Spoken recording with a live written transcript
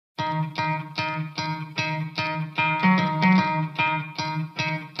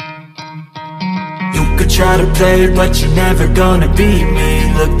try to play, but you're never gonna beat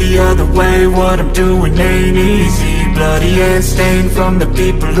me. Look the other way, what I'm doing ain't easy. Bloody hands stained from the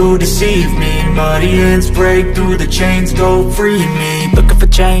people who deceive me. Muddy hands break through the chains, go free me. Looking for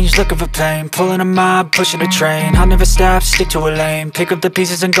change, looking for pain, pulling a mob, pushing a train. I'll never stop, stick to a lane, pick up the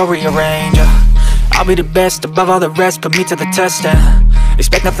pieces and go rearrange. I'll be the best above all the rest, put me to the test and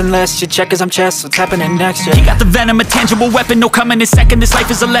expect nothing less, you check as I'm chess, what's happening next, yeah. He got the venom, a tangible weapon, no coming in second. This life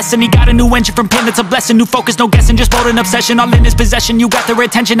is a lesson, he got a new engine from pain, that's a blessing. New focus, no guessing, just bold and obsession, all in his possession. You got their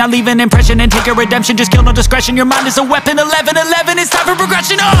attention, I'll leave an impression and take your redemption. Just kill, no discretion, your mind is a weapon. 11-11, it's time for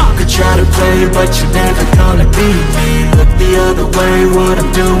progression, You could try to play, but you're never gonna beat me. Look the other way, what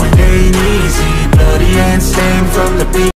I'm doing ain't easy. Bloody hands stained from the beat.